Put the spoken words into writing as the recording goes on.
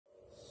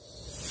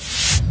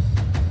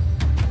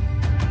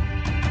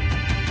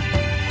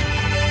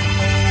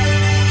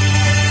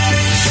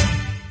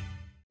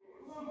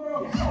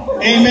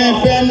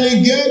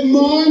family, good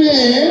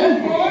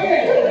morning.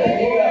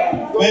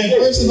 Man,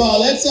 first of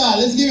all, let's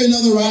give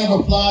another round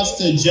of applause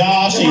to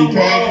Josh and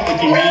Kirk for the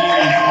community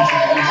and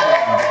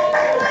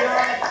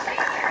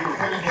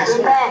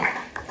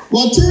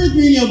well, turn with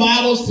me in your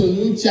Bibles to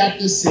Luke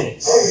chapter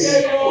 6.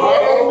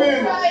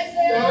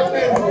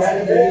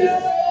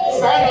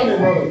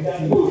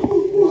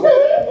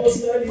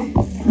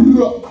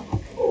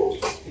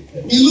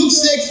 In Luke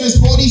 6, verse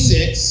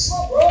 46,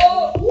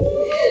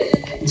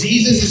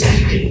 Jesus is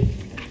speaking.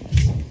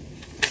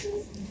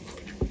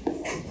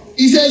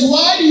 He says,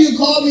 "Why do you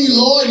call me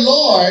Lord,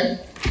 Lord,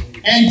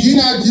 and do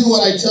not do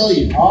what I tell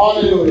you?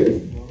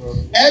 Hallelujah.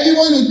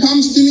 Everyone who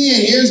comes to me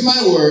and hears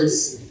my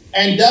words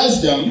and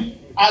does them,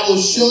 I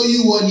will show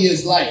you what he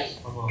is like.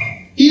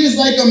 He is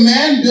like a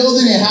man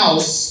building a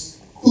house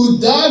who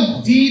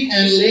dug deep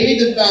and laid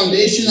the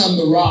foundation on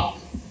the rock.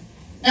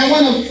 And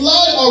when a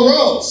flood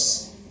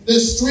arose, the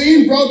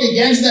stream broke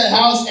against that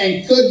house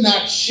and could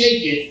not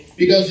shake it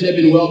because it had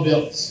been well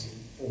built.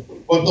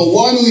 But the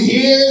one who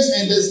hears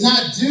and does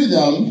not do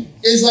them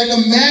is like a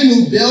man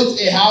who built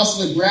a house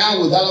on the ground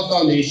without a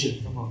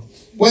foundation.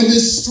 When the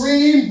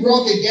stream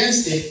broke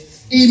against it,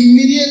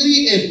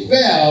 immediately it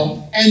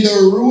fell, and the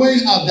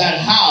ruin of that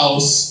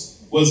house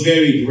was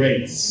very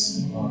great."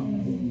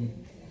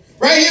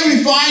 Right here we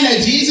find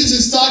that Jesus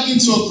is talking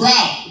to a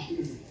crowd.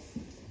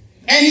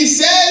 And he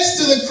says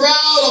to the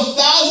crowd of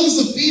thousands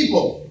of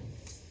people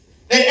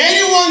that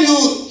anyone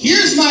who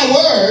hears my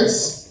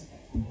words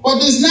but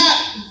does not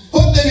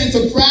put them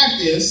into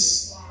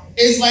practice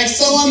is like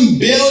someone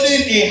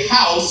building a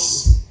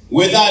house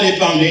without a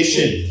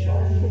foundation.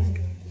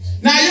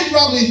 Now you're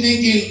probably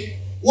thinking,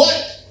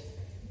 what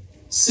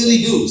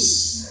silly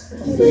goose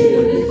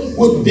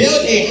would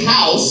build a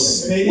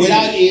house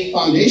without a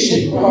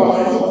foundation?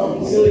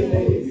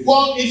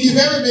 Well, if you've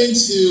ever been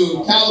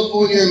to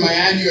California or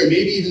Miami or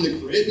maybe even the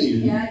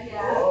Caribbean,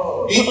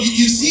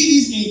 you see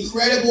these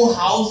incredible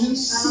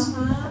houses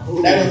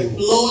that are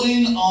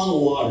floating on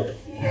water.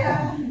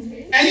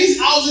 And these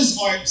houses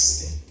are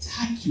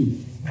spectacular.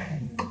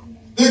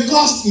 They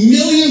cost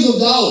millions of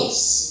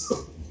dollars.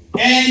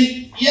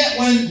 And yet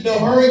when the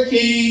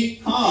hurricane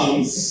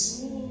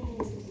comes,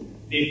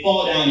 they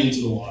fall down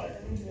into the water.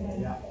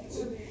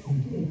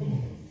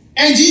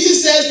 And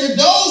Jesus says, for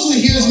those who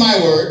hears my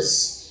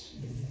words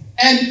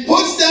and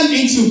puts them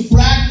into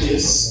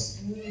practice,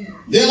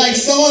 they're like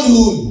someone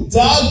who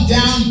dug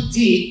down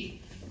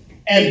deep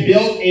and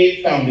built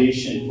a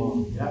foundation.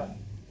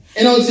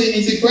 You know,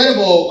 it's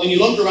incredible when you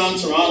look around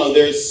Toronto.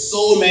 There's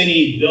so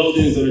many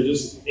buildings that are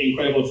just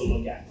incredible to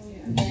look at.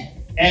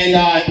 And,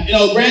 you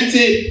know,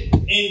 granted,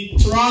 in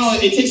Toronto,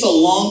 it takes a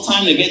long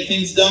time to get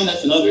things done.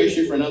 That's another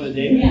issue for another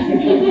day.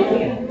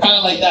 Kind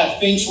of like that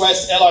Finch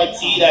West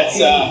LRT that's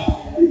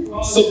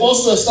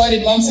supposed to have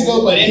started months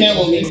ago, but amen,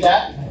 we'll leave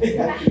that.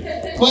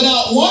 But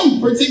one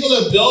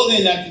particular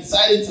building that I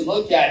decided to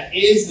look at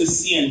is the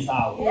CN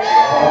Tower.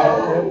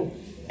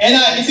 And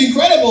it's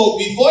incredible.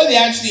 Before they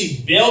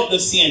actually built the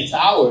CN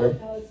Tower,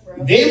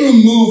 they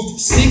removed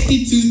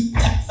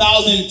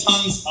 62,000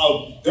 tons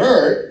of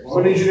dirt,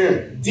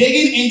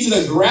 digging into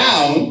the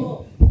ground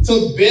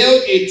to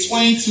build a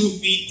 22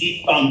 feet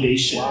deep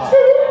foundation.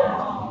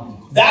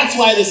 That's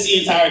why the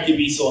CN Tower can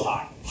be so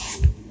high.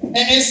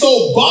 And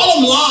so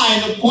bottom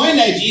line, the point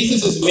that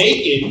Jesus is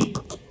making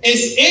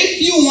is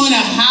if you want to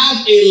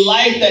have a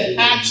life that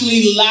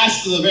actually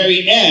lasts to the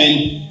very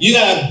end, you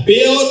got to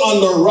build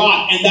on the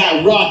rock, and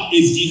that rock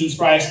is Jesus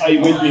Christ. Are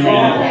you with me right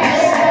now?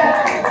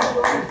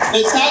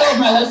 The title of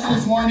my lesson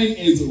this morning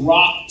is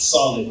Rock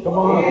Solid. Come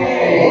on.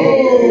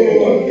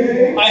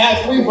 I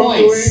have 3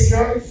 points.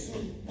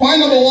 Point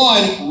number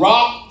 1,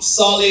 rock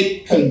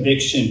solid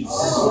convictions.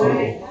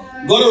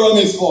 Go to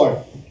Romans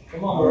 4.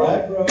 Come on, bro.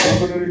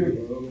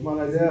 Come on,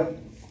 Isaiah.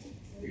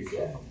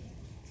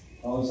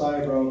 All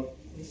inside, bro.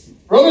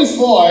 Romans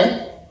 4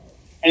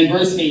 and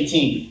verse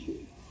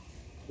 18.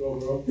 Go,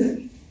 bro.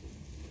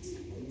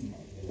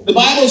 The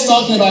Bible is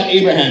talking about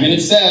Abraham, and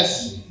it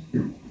says,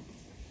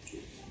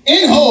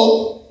 in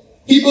hope,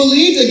 he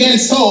believed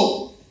against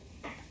hope.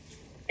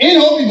 In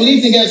hope, he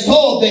believed against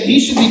hope that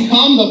he should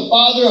become the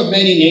father of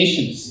many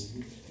nations.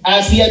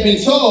 As he had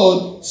been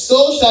told,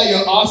 so shall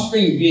your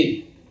offspring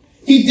be.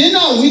 He did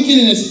not weaken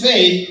in his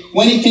faith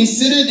when he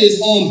considered his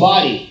own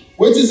body,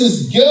 which is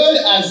as good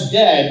as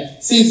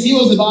dead, since he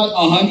was about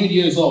 100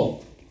 years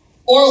old.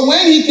 Or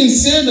when he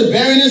considered the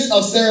barrenness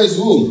of Sarah's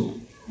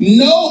womb.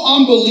 No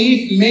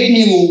unbelief made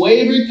him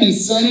waver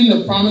concerning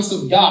the promise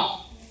of God.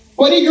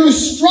 But he grew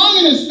strong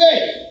in his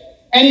faith,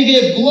 and he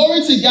gave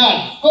glory to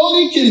God,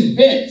 fully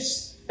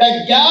convinced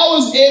that God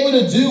was able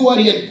to do what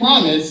he had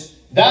promised.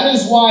 That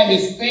is why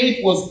his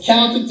faith was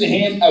counted to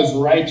him as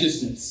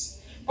righteousness.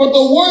 But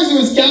the words that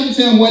was counted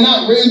to him were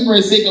not written for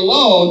his sake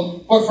alone,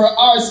 but for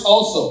ours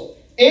also.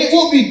 It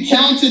will be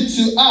counted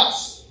to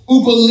us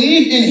who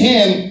believe in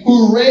him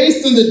who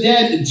raised from the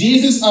dead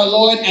Jesus our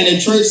Lord. And the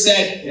church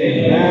said,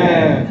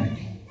 Amen.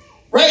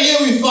 Right here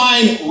we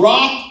find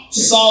rock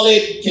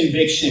solid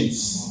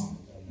convictions.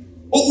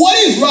 But what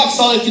is rock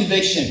solid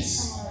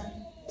convictions?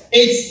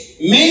 It's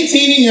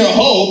maintaining your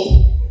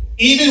hope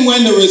even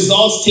when the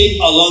results take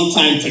a long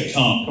time to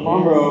come. Come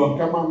on, bro.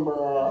 Come on,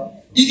 bro.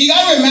 You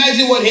got to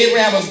imagine what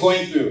Abraham was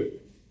going through.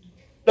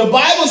 The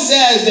Bible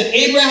says that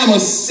Abraham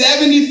was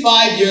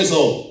 75 years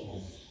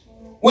old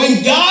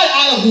when God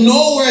out of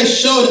nowhere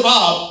showed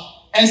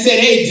up and said,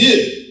 hey,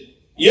 dude,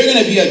 you're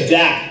going to be a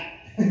dad.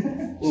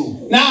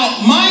 Now,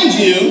 mind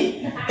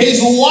you,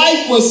 his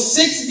wife was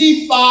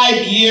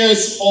 65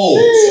 years old.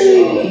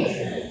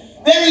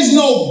 There is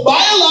no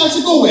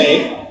biological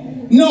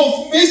way,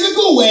 no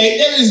physical way,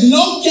 there is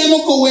no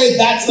chemical way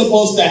that's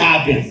supposed to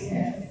happen.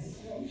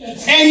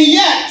 And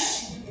yet,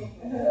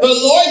 the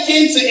Lord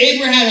came to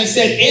Abraham and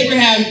said,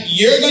 Abraham,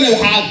 you're going to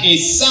have a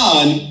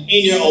son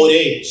in your old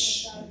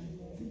age.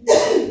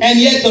 And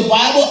yet the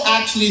Bible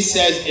actually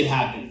says it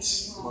happened.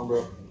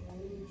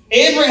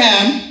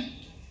 Abraham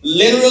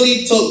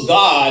literally took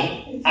God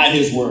at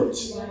his word.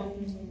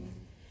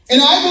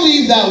 And I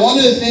believe that one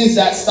of the things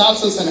that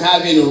stops us from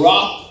having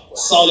rock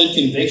solid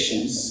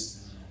convictions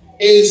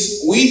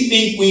is we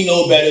think we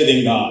know better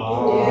than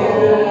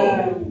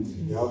God.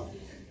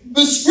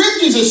 The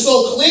scriptures are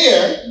so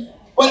clear,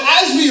 but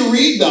as we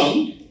read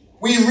them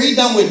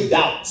with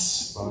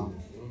doubts.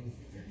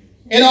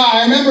 You know,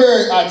 I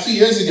remember 2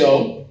 years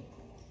ago,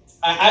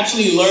 I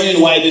actually learned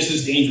why this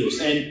is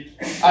dangerous. And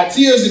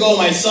 2 years ago,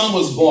 my son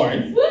was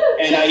born,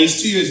 and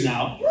he's 2 years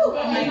now.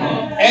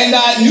 And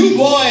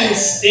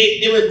newborns,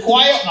 they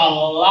require a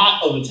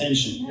lot of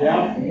attention.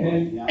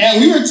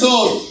 And we were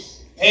told,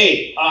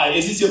 hey,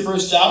 is this your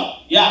first child?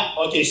 Yeah,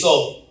 okay,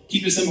 so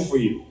keep it simple for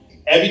you.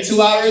 Every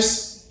 2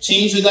 hours,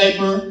 change the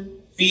diaper,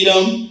 feed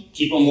them,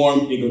 keep them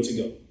warm, you're good to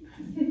go.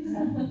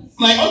 I'm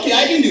like, okay,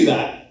 I can do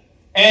that.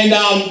 And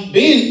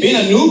being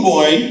a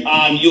newborn,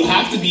 you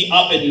have to be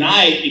up at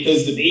night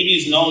because the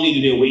babies, not only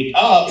do they wake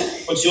up,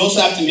 but you also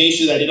have to make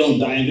sure that they don't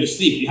die in their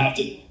sleep. You have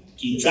to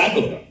keep track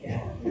of them.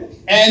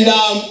 And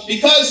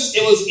because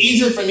it was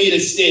easier for me to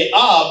stay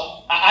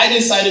up, I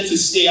decided to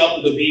stay up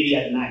with the baby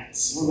at night.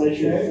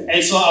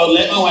 And so I would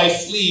let my wife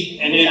sleep,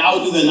 and then I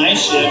would do the night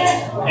shift,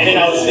 and then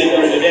I would sleep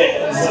during the day.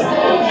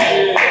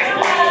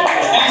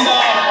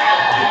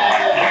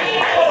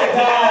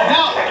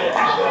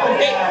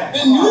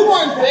 The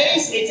newborn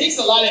phase, it takes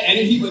a lot of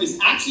energy, but it's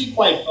actually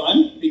quite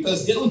fun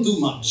because they don't do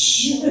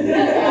much. You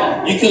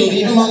can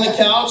leave him on the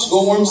couch,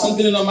 go warm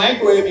something in the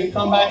microwave, and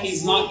come back,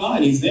 he's not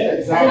gone, he's there.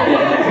 And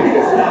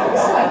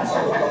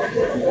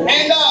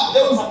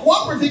there was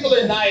one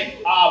particular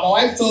night, my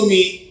wife told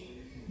me,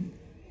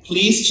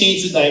 please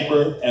change the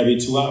diaper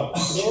every 2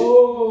 hours.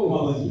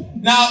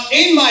 Now,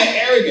 in my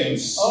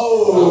arrogance,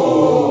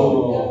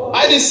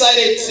 I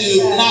decided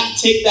to not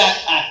take that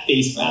at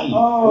face value.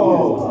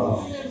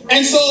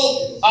 And so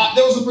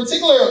there was a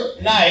particular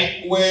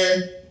night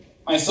where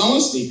my son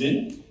was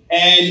sleeping,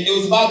 and it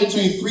was about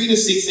between 3 to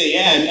 6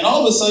 a.m., and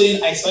all of a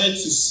sudden I started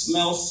to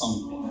smell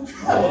something.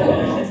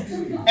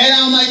 And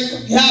I'm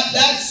like, yeah,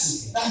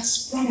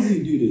 that's probably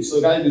to do this, so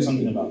I gotta do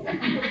something about it.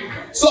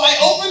 So I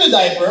opened the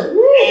diaper,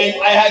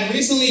 and I had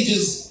recently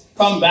just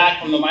come back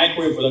from the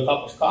microwave with a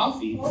cup of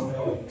coffee.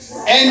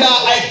 And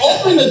I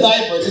opened the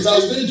diaper because I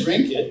was going to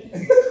drink it.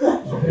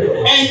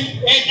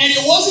 And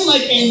it wasn't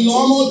like a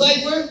normal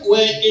diaper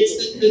where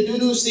it's the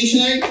doo-doo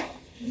stationary.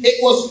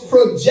 It was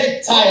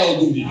projectile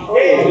doo-doo.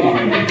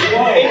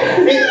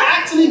 It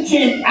actually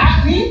came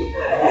at me,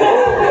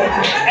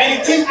 and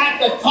it came at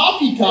the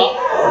coffee cup,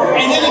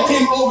 and then it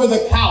came over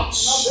the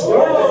couch.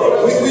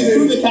 We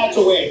threw the couch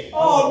away.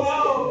 Oh no!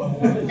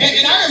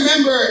 And I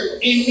remember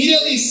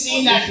immediately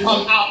seeing that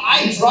come out.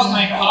 I dropped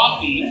my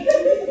coffee.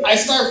 I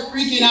started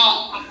freaking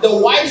out. The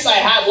wipes I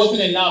had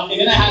wasn't enough, and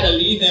then I had to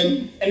leave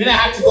them, and then I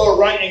had to go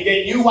run and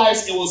get new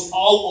wipes. It was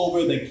all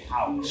over the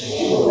couch.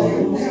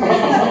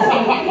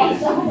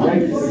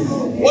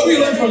 What do we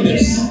learn from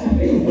this?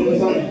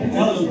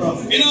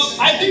 You know,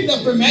 I think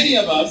that for many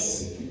of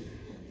us,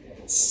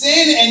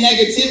 sin and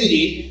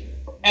negativity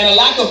and a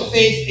lack of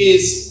faith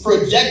is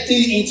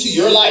projected into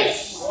your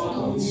life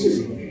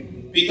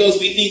because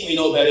we think we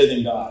know better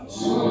than God.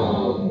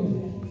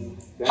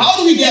 How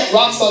do we get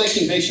rock solid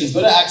convictions?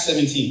 Go to Acts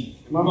 17.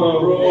 Come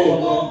on, bro.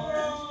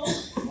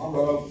 Come on,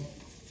 bro.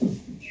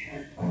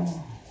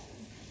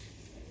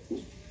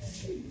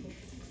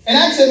 In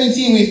Acts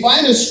 17, we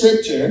find a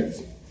scripture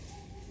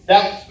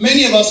that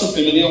many of us are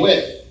familiar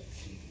with.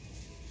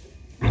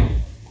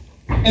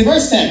 In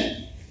verse 10,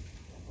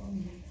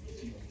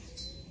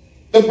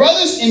 the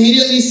brothers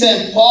immediately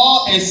sent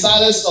Paul and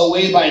Silas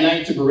away by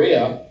night to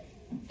Berea,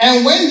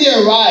 and when they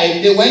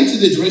arrived, they went to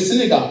the Jewish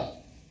synagogue.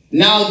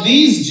 Now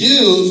these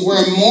Jews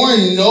were more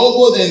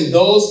noble than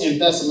those in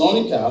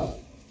Thessalonica,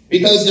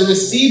 because they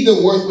received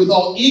the word with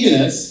all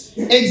eagerness,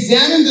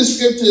 examined the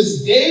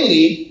scriptures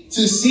daily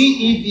to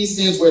see if these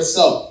things were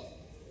so.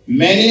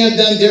 Many of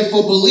them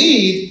therefore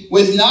believed,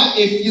 with not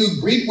a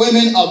few Greek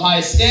women of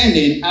high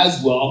standing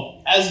as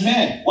well as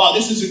men. Wow,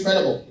 this is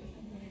incredible.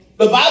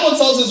 The Bible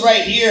tells us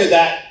right here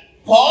that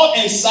Paul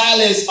and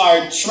Silas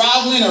are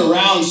traveling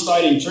around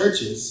starting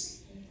churches,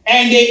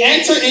 and they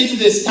enter into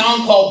this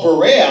town called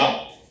Berea,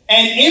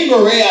 And in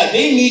Berea,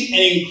 they meet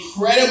an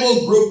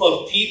incredible group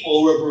of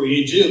people who are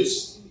Berean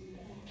Jews.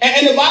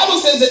 And the Bible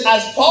says that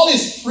as Paul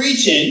is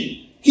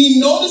preaching, he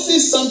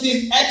notices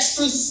something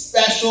extra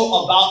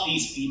special about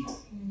these people.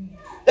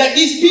 That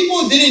these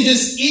people didn't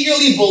just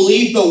eagerly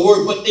believe the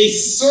word, but they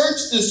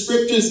searched the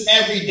scriptures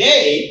every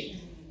day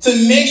to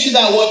make sure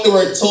that what they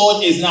were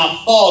told is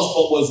not false,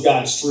 but was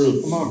God's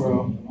truth. Come on,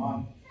 bro. Come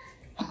on.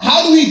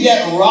 How do we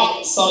get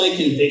rock solid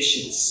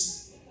convictions?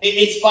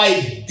 It's by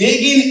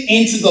digging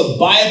into the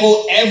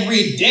Bible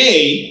every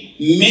day,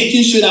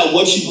 making sure that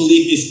what you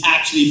believe is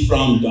actually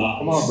from God.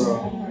 Come on,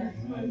 bro.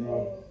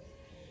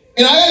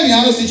 And I gotta be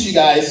honest with you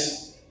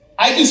guys,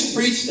 I just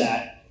preached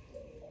that.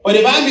 But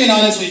if I'm being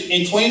honest with you,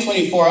 in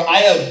 2024, I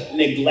have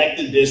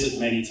neglected this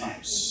many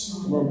times.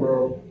 Come on,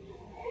 bro.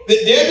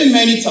 There have been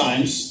many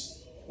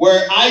times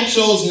where I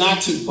chose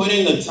not to put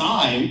in the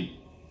time,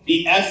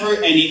 the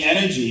effort, and the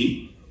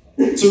energy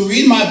to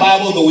read my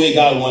Bible the way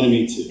God wanted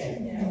me to.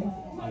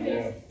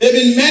 There have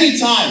been many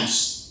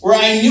times where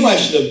I knew I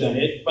should have done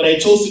it, but I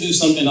chose to do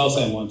something else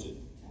I wanted.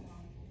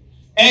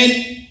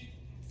 And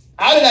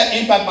how did that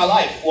impact my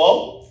life?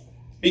 Well,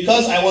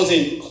 because I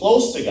wasn't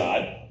close to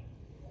God,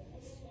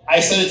 I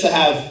started to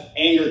have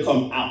anger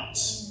come out.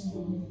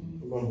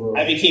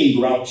 I became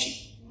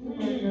grouchy.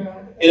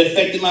 It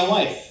affected my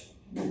wife,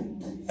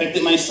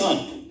 affected my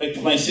son,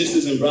 affected my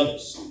sisters and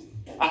brothers.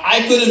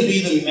 I couldn't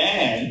be the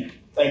man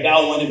that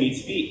God wanted me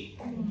to be.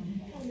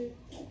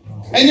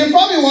 And you're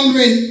probably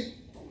wondering,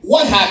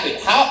 what happened?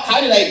 How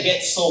did I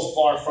get so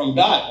far from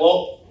God?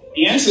 Well,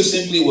 the answer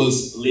simply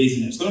was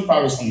laziness. Go to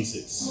Proverbs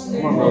 26.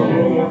 Come on, bro.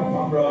 Come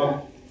on,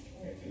 bro.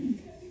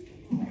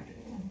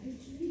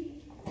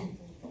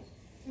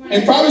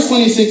 In Proverbs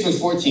 26, verse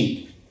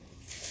 14.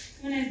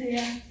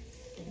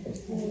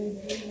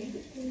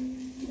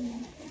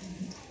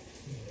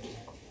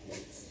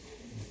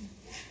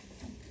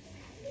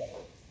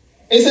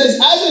 It says,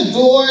 as a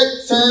door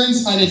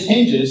turns on its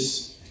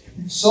hinges,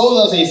 so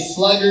does a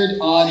sluggard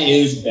on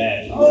his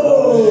bed.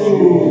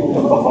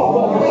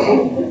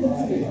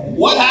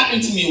 What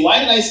happened to me? Why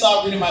did I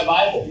stop reading my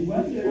Bible?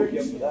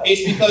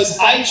 It's because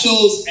I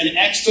chose an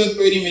extra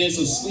 30 minutes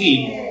of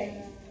sleep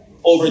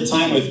over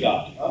time with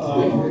God.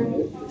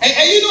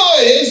 And you know how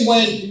it is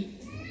when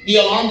the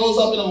alarm goes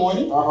up in the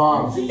morning?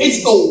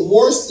 It's the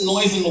worst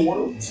noise in the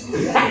world.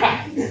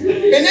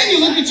 And then you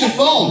look at your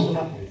phone.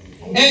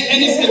 And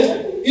it's,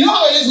 you know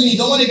how it is when you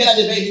don't want to get out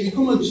of bed, you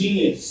become a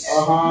genius. You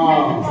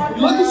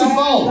look at your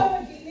phone.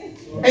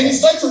 And you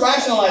start to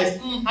rationalize,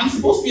 I'm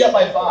supposed to be up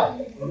by 5.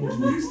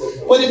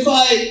 But if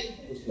I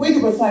wake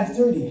up at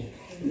 5:30,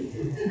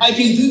 I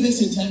can do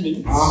this in 10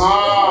 minutes.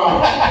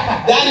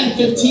 That in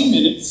 15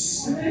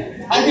 minutes.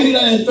 I can do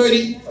that in 30.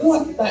 You know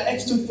what? That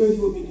extra 30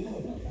 will be good.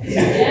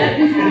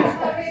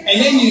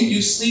 And then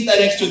you sleep that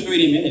extra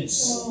 30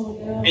 minutes.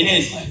 And then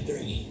it's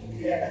 5:30.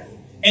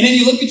 And then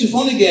you look at your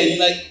phone again. You're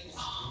like,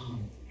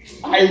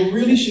 I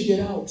really should get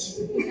out.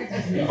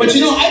 But you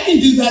know, I can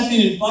do that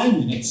thing in 5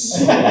 minutes.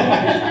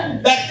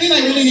 That thing I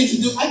really need to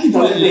do, I can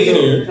do it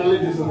later.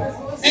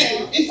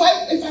 And if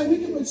I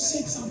wake up at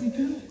 6, I'll be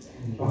good.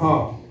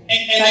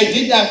 And I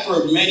did that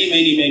for many,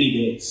 many, many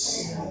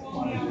days.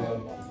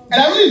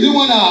 And I really do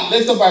want to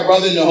lift up our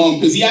brother in the home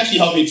because he actually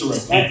helped me to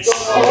repent.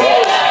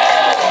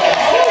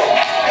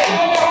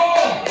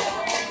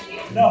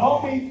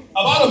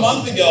 About a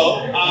month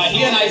ago,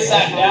 he and I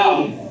sat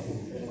down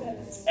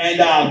and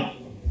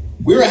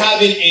we were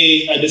having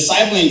a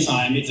discipling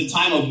time. It's a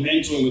time of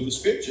mentoring with the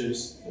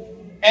scriptures.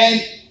 And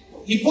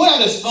he pulled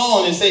out his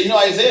phone and said, you know,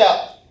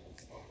 Isaiah,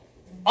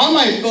 on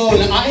my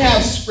phone, I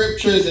have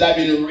scriptures that I've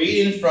been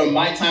reading from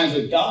my times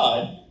with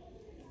God,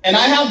 and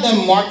I have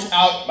them marked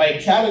out by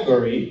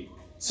category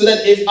so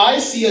that if I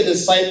see a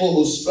disciple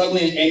who's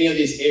struggling in any of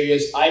these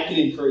areas, I can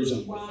encourage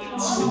them with it.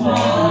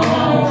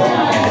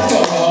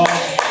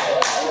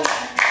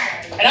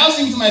 And I was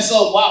thinking to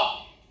myself,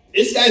 wow,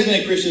 this guy's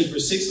been a Christian for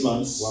 6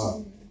 months.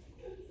 Wow.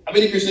 I've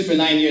been a Christian for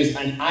 9 years,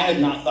 and I have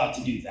not thought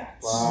to do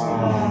that.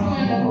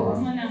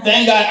 Wow.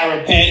 Thank God I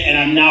repent, and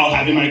I'm now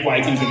having my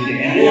quiet times every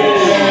day.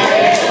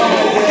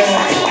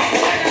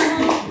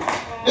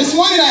 This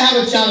morning I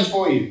have a challenge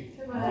for you.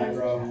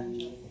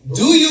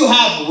 Do you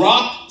have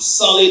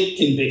rock-solid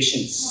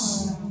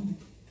convictions?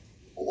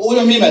 What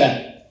do I mean by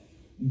that?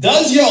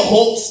 Does your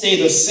hope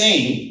stay the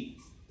same,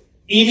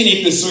 even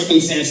if the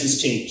circumstances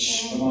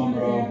change? Come on,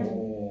 bro.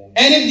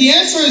 And if the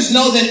answer is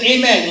no, then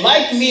amen.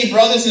 Like me,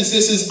 brothers and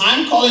sisters,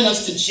 I'm calling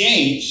us to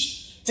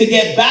change, to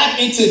get back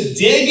into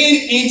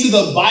digging into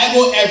the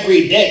Bible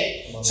every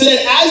day. So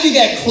that as you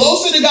get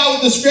closer to God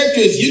with the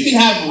scriptures, you can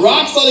have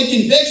rock solid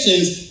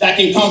convictions that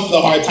can come through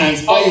the hard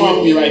times. Are you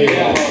with me right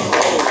here?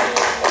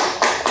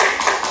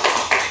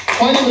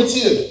 Point number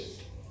 2,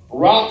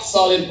 rock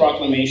solid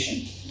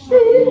proclamation.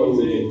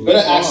 Go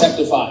to Acts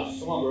chapter 5.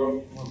 Come on,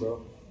 bro. Come on,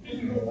 bro.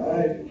 All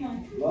right.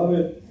 Love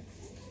it.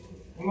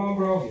 Come on,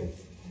 bro.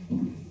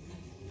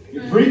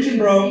 You're preaching,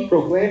 bro.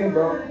 Proclaiming,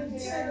 bro.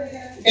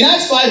 In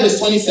Acts 5, verse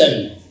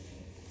 27,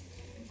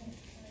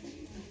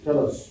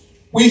 Tell us.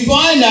 we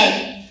find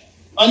that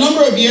a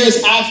number of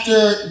years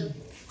after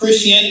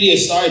Christianity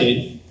has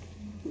started,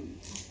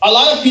 a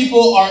lot of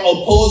people are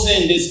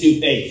opposing this new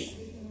faith.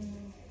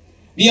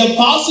 The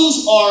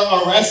apostles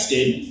are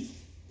arrested,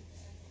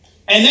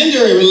 and then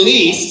they're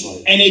released,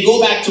 and they go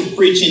back to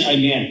preaching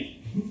again.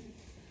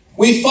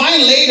 We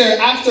find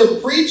later, after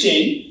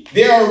preaching,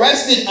 they're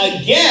arrested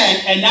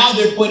again, and now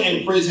they're put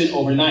in prison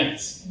overnight.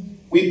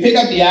 We pick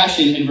up the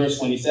action in verse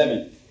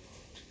 27.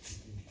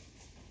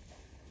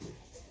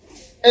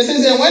 It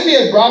says, and when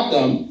they had brought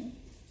them,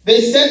 they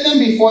set them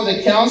before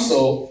the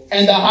council,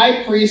 and the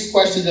high priest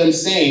questioned them,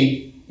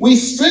 saying, we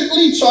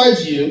strictly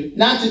charge you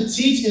not to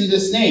teach in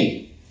this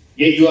name.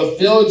 Yet you have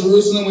filled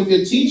Jerusalem with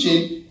your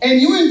teaching,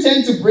 and you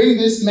intend to bring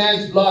this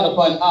man's blood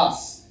upon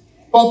us.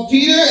 But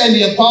Peter and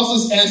the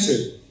apostles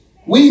answered,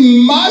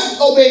 we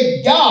must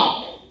obey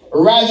God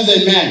rather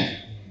than man.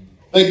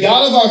 The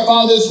God of our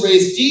fathers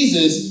raised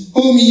Jesus,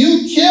 whom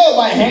you killed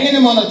by hanging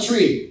him on a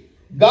tree.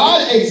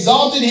 God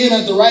exalted him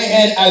at the right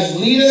hand as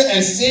leader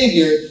and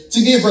savior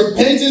to give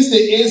repentance to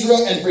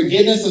Israel and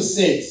forgiveness of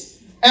sins.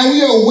 And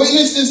we are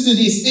witnesses to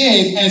these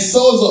things, and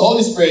so is the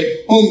Holy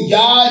Spirit, whom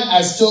God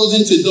has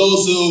chosen to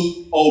those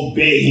who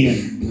obey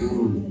him.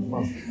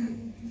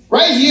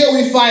 Right here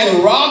we find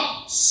a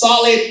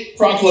rock-solid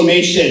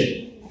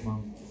proclamation.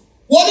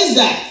 What is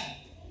that?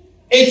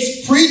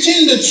 It's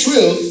preaching the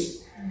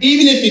truth,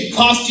 even if it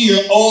costs you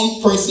your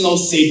own personal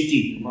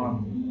safety.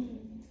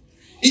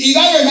 You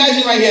got to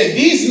imagine right here,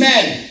 these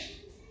men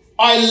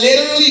are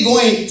literally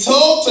going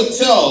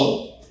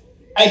toe-to-toe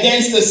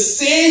against the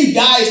same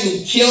guys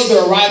who killed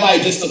their rabbi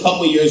just a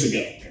couple years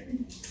ago.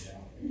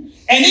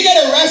 And they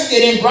get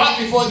arrested and brought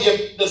before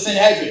the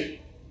Sanhedrin.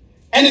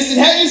 And the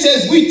Sanhedrin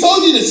says, we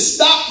told you to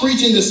stop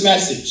preaching this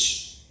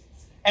message.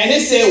 And they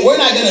say, we're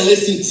not going to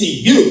listen to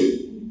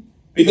you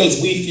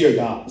because we fear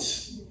God.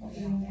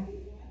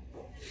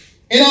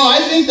 You know, I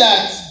think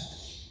that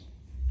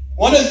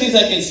one of the things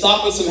that can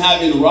stop us from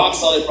having a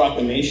rock-solid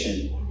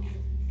proclamation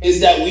is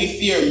that we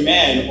fear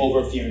men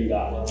over fearing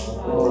God.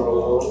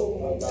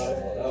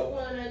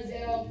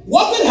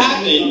 What could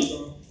happen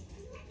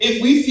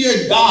if we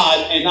feared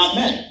God and not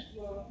men?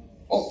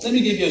 Well, let me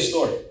give you a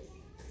story.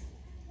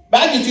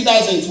 Back in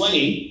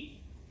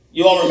 2020,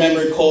 you all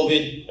remember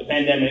COVID, the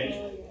pandemic,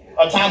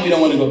 a time we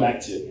don't want to go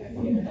back to.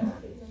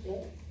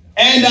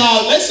 And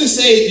let's just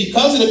say,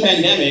 because of the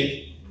pandemic,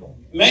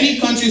 many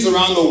countries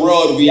around the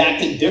world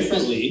reacted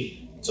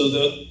differently to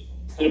the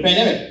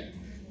pandemic.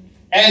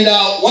 And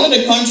one of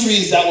the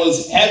countries that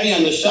was heavy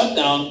on the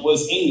shutdown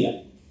was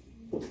India.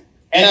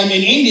 And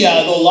in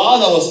India, the law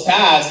that was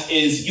passed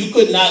is you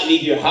could not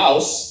leave your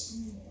house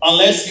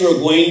unless you were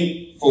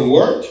going for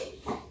work,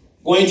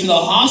 going to the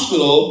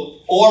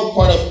hospital, or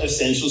part of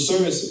essential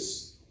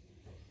services.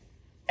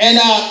 And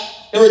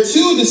there were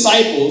two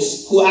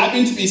disciples who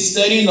happened to be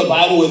studying the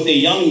Bible with a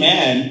young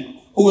man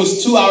who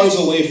was 2 hours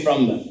away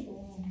from them.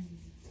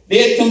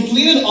 They had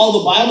completed all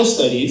the Bible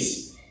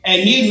studies,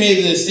 and he had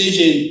made the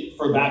decision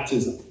for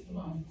baptism.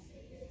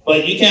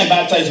 But you can't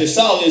baptize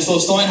yourself, and so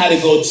someone had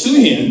to go to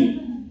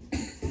him,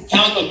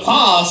 count the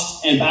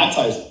cost, and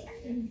baptize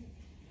him.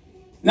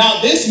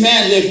 Now, this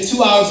man lived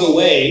 2 hours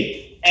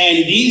away, and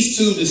these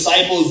two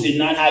disciples did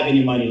not have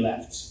any money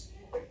left.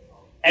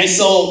 And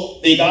so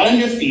they got on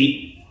their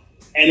feet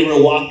and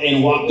walked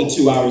the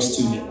 2 hours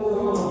to him.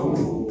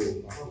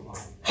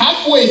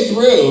 Halfway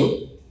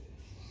through,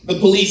 the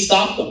police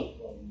stopped them.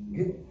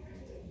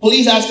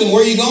 Police asked him,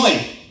 where are you going?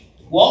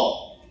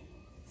 Well,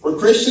 we're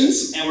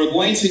Christians, and we're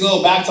going to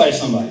go baptize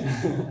somebody.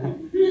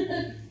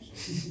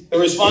 The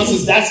response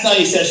is, that's not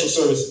essential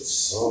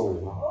services.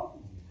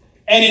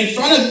 And in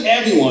front of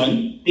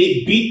everyone,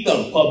 they beat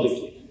them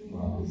publicly.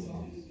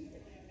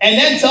 And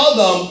then tell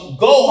them,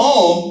 go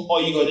home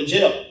or you go to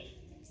jail.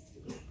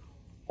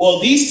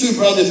 Well, these two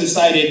brothers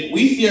decided,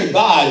 we fear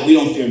God, we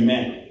don't fear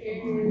men.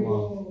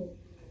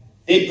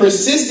 They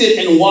persisted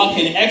and walked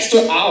an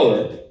extra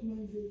hour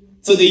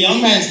to the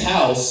young man's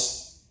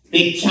house.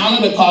 They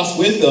counted the cost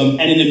with them,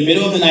 and in the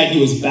middle of the night, he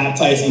was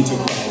baptized into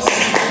Christ.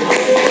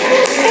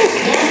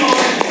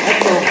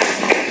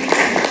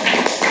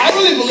 I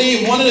really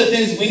believe one of the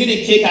things we need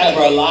to kick out of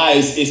our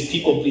lives is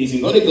people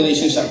pleasing. Go to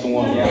Galatians chapter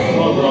 1. Yeah.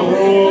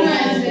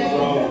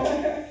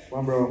 Come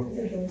on, bro.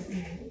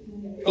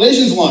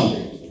 Galatians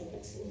 1.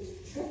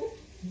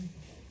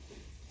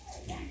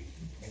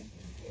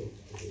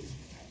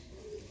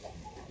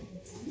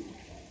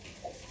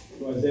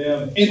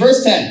 In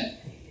verse 10.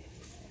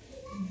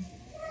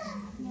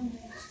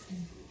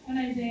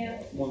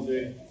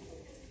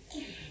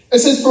 It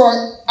says, for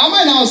am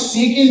I now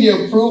seeking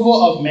the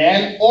approval of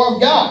man or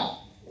of God?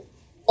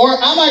 Or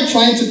am I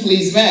trying to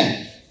please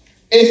men?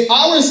 If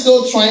I were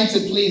still trying to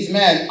please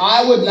men,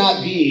 I would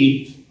not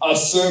be a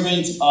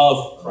servant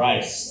of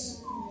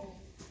Christ.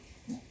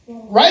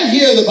 Right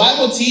here, the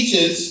Bible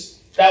teaches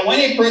that when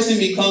a person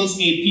becomes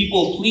a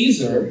people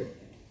pleaser,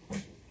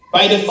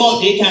 by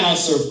default, they cannot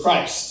serve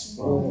Christ.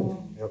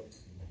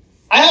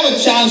 I have a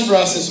challenge for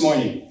us this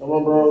morning. Come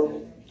on, bro.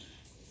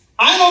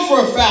 I know for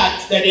a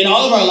fact that in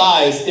all of our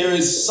lives, there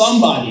is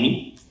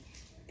somebody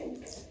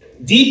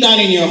deep down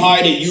in your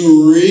heart that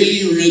you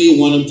really, really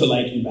want them to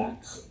like you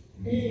back.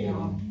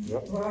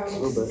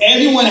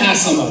 Everyone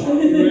has somebody.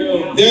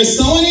 There's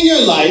someone in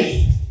your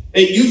life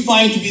that you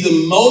find to be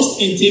the most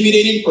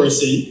intimidating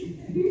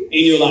person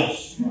in your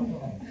life.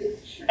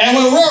 And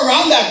when we're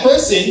around that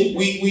person,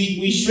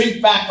 we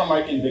shrink back from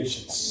our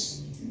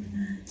convictions.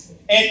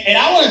 And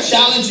I want to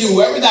challenge you,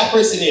 whoever that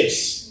person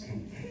is,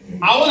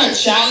 I want to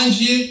challenge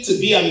you to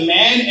be a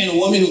man and a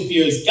woman who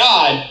fears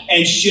God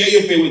and share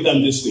your faith with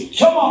them this week.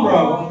 Come on,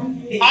 bro.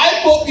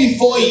 I put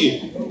before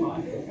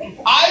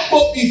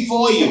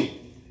you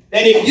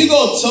that if you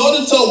go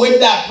toe-to-toe with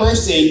that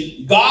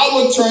person, God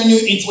will turn you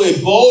into a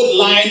bold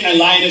lion and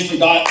lioness for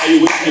God. Are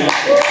you with me?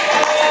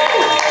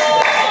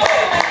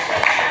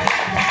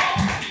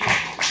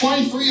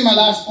 Point 3, my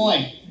last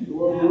point.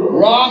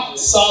 Rock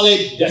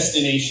solid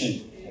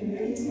destination.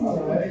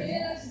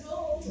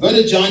 Go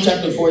to John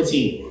chapter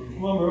 14.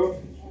 Come on, bro.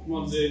 Come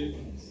on, Zay.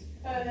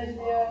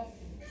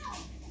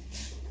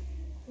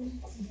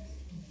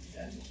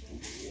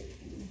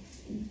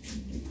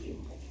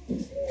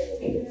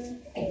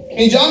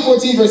 In John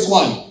 14, verse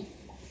 1.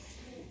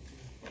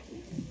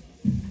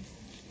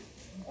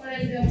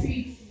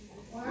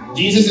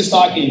 Jesus is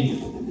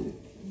talking.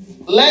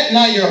 Let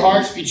not your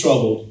hearts be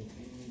troubled.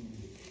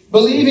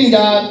 Believe in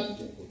God,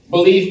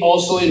 believe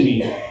also in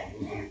me.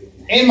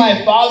 In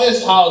my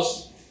Father's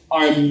house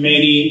are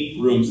many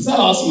rooms. Is that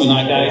awesome or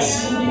not,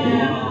 guys?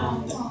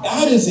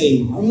 God is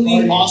a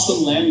really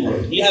awesome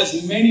landlord. He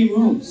has many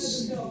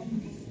rooms.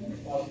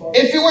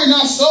 If it were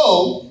not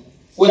so,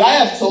 would I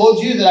have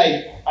told you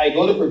that I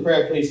go to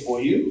prepare a place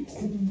for you?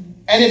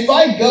 And if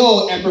I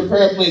go and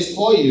prepare a place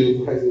for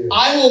you,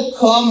 I will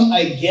come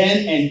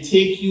again and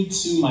take you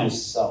to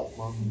myself,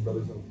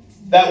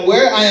 that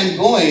where I am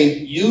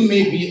going, you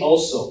may be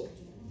also.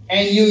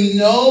 And you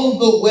know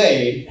the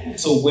way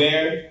to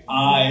where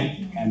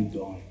I am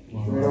going.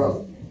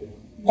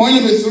 Point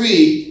number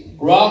 3,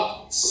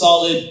 rock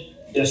solid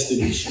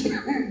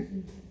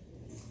destination.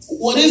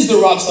 What is the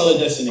rock solid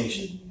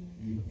destination?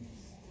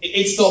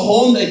 It's the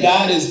home that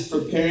God is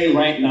preparing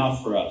right now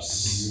for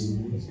us.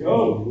 Let's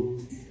go.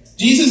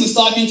 Jesus is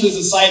talking to his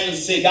disciples and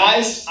say,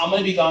 guys, I'm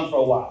going to be gone for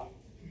a while.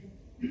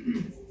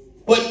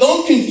 But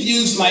don't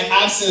confuse my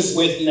absence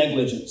with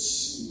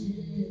negligence.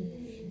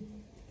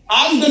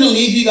 I'm going to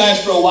leave you guys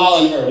for a while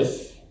on earth.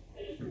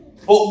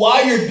 But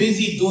while you're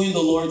busy doing the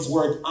Lord's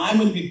work, I'm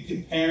going to be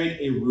preparing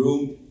a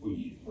room for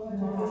you.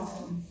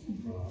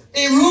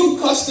 A room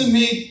custom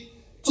made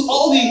to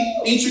all the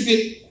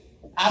intricate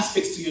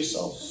aspects to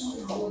yourself.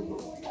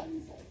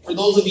 For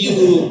those of you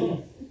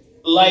who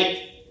like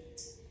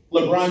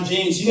LeBron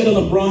James, you got a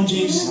LeBron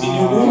James in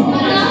your room.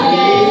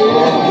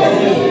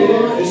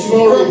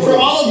 For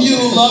all of you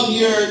who love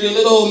your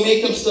little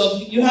makeup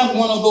stuff, you have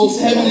one of those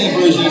heavenly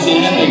versions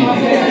in heaven.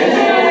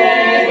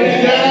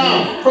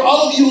 For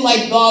all of you who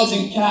like dogs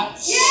and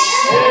cats, you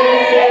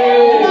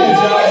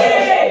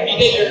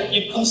get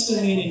your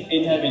custom made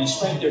in heaven.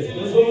 It's right there for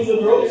you.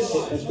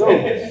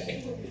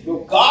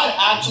 God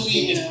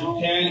actually is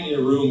preparing a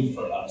room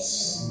for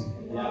us.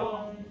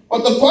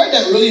 But the part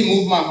that really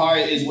moved my heart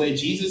is where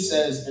Jesus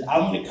says that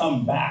I'm going to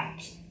come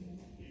back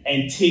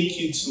and take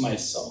you to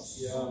myself.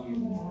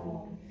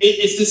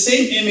 It's the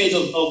same image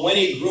of when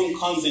a groom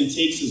comes and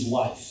takes his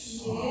wife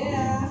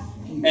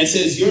and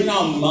says, you're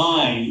now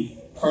mine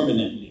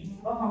permanently.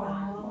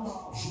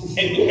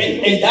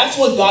 And that's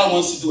what God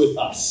wants to do with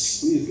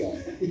us.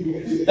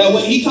 That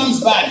when he comes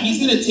back, he's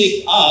going to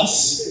take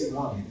us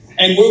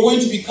and we're going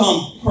to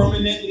become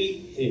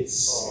permanently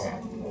his.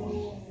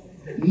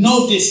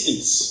 No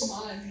distance.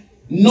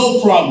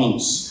 No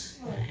problems.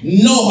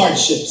 No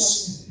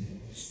hardships.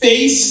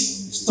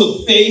 Face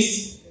to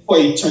face for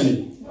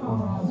eternity.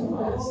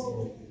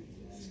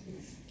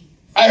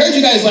 I heard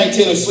you guys like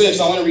Taylor Swift,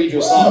 so I want to read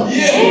your song. The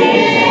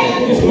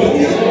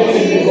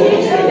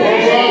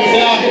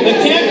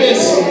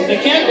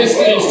campus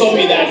students told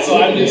me that, so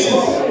I'm just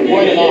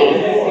going along.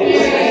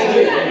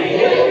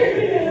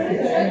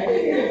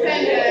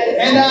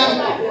 And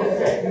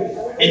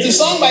it's a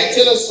song by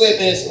Taylor Swift,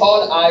 and it's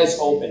called Eyes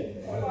Open.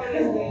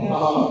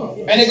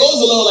 And it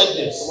goes a little like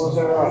this.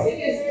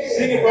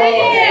 Sing it, bro.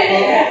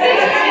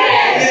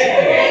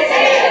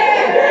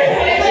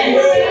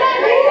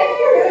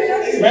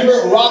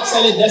 Remember rock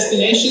solid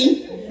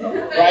destination?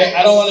 Right?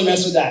 I don't want to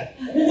mess with that.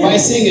 If I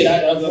sing it,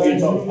 I'll get in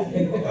trouble.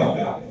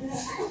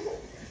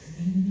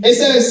 It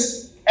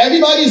says,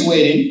 everybody's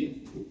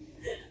waiting.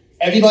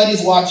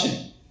 Everybody's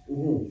watching.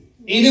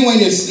 Even when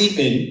you're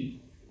sleeping,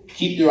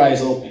 keep your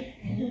eyes open.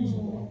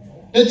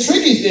 The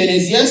tricky thing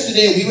is,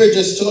 yesterday we were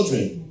just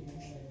children.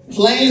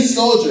 Playing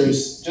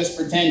soldiers, just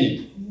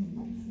pretending.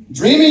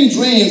 Dreaming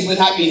dreams with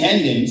happy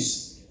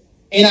endings.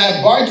 In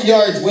our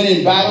backyards,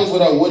 winning battles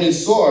with our wooden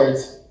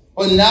swords.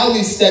 But now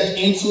we've stepped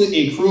into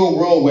a cruel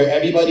world where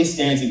everybody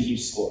stands and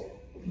keeps score.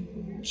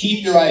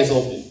 Keep your eyes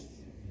open.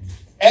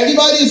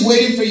 Everybody's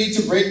waiting for you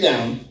to break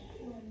down.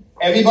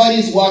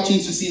 Everybody's watching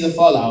to see the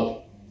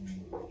fallout.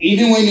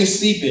 Even when you're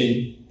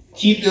sleeping,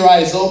 keep your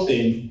eyes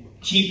open.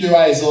 Keep your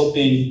eyes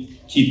open.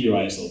 Keep your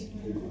eyes open.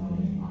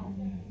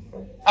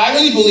 I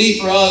really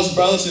believe for us,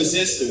 brothers and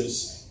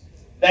sisters,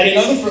 that in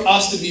order for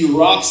us to be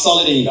rock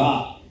solid in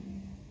God,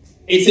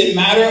 it's a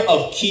matter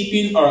of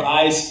keeping our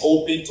eyes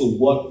open to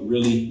what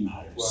really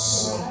matters.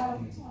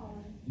 Wow.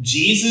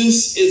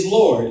 Jesus is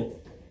Lord,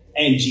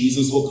 and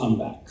Jesus will come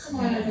back.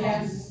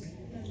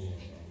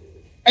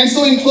 And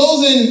so in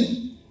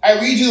closing, I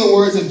read you the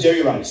words of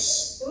Jerry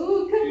Rice.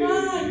 Ooh, come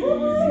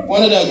on.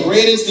 One of the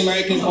greatest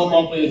American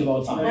football players of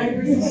all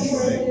time.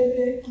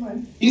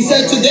 He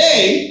said,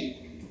 today,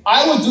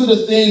 I will do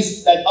the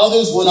things that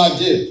others will not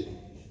do,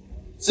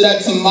 so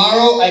that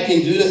tomorrow I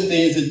can do the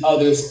things that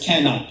others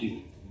cannot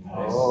do.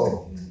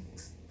 Oh.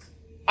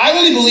 I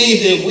really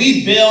believe that if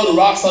we build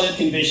rock solid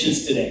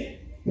convictions today,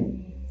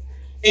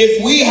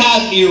 if we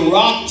have a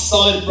rock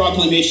solid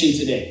proclamation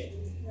today,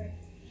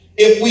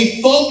 if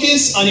we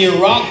focus on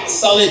a rock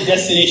solid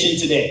destination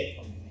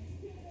today,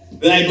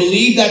 then I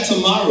believe that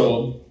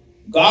tomorrow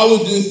God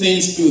will do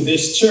things through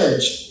this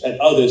church that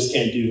others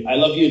can't do. I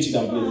love you,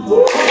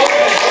 TW.